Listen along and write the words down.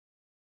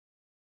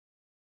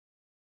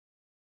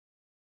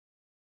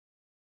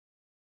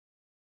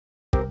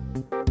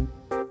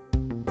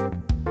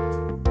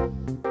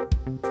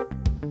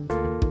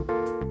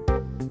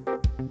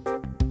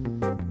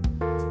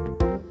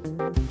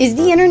Is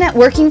the internet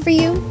working for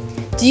you?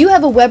 Do you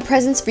have a web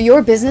presence for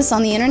your business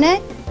on the internet?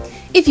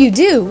 If you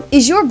do,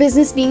 is your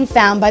business being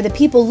found by the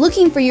people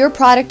looking for your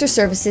product or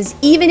services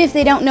even if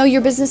they don't know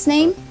your business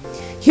name?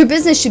 Your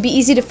business should be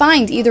easy to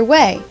find either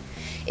way.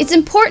 It's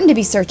important to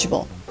be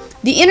searchable.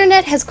 The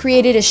internet has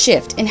created a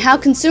shift in how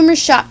consumers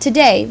shop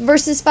today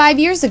versus 5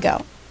 years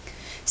ago.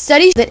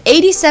 Studies show that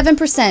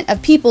 87%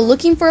 of people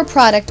looking for a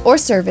product or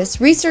service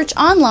research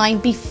online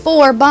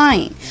before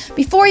buying,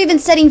 before even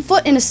setting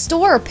foot in a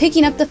store or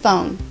picking up the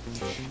phone.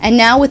 And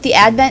now with the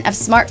advent of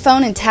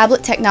smartphone and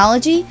tablet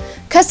technology,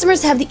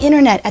 customers have the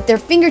internet at their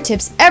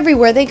fingertips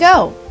everywhere they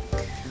go.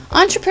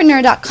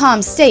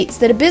 Entrepreneur.com states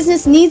that a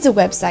business needs a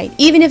website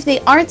even if they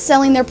aren't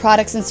selling their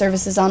products and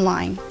services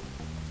online.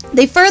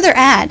 They further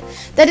add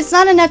that it's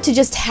not enough to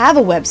just have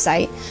a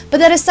website, but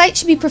that a site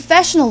should be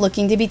professional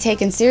looking to be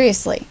taken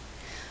seriously.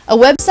 A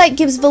website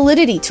gives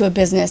validity to a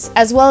business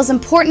as well as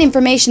important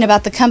information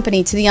about the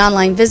company to the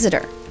online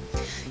visitor.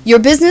 Your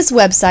business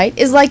website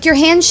is like your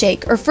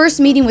handshake or first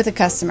meeting with a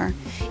customer.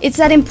 It's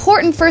that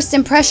important first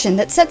impression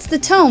that sets the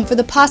tone for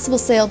the possible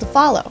sale to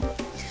follow.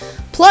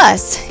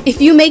 Plus,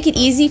 if you make it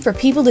easy for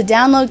people to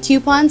download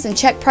coupons and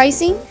check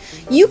pricing,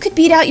 you could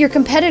beat out your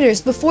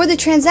competitors before the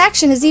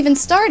transaction has even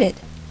started.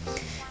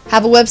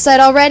 Have a website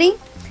already?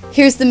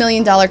 Here's the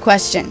million-dollar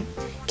question.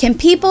 Can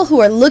people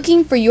who are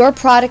looking for your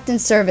product and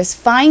service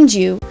find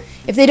you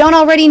if they don't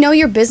already know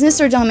your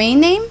business or domain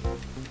name?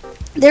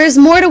 There is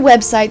more to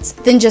websites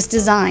than just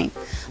design.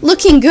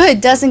 Looking good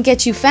doesn't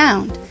get you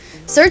found.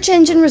 Search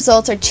engine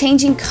results are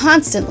changing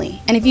constantly,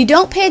 and if you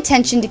don't pay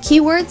attention to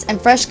keywords and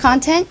fresh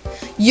content,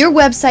 your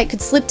website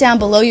could slip down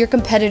below your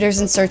competitors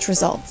in search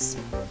results.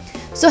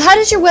 So how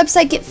does your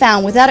website get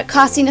found without it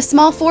costing a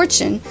small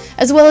fortune,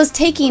 as well as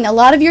taking a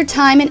lot of your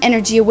time and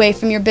energy away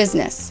from your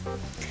business?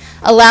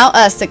 Allow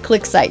us at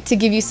Qlixite to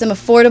give you some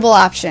affordable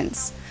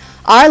options.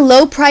 Our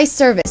low-price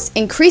service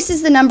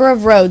increases the number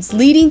of roads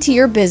leading to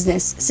your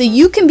business so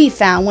you can be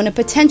found when a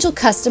potential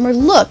customer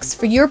looks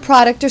for your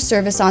product or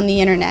service on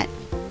the internet.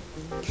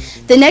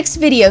 The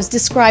next videos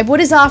describe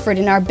what is offered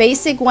in our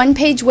basic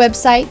one-page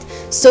website,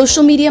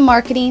 social media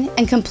marketing,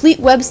 and complete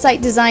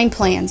website design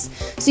plans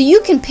so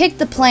you can pick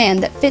the plan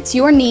that fits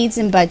your needs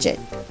and budget.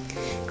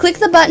 Click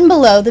the button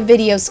below the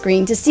video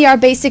screen to see our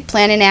basic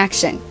plan in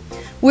action.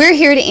 We're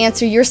here to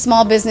answer your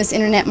small business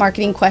internet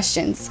marketing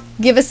questions.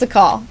 Give us a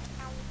call.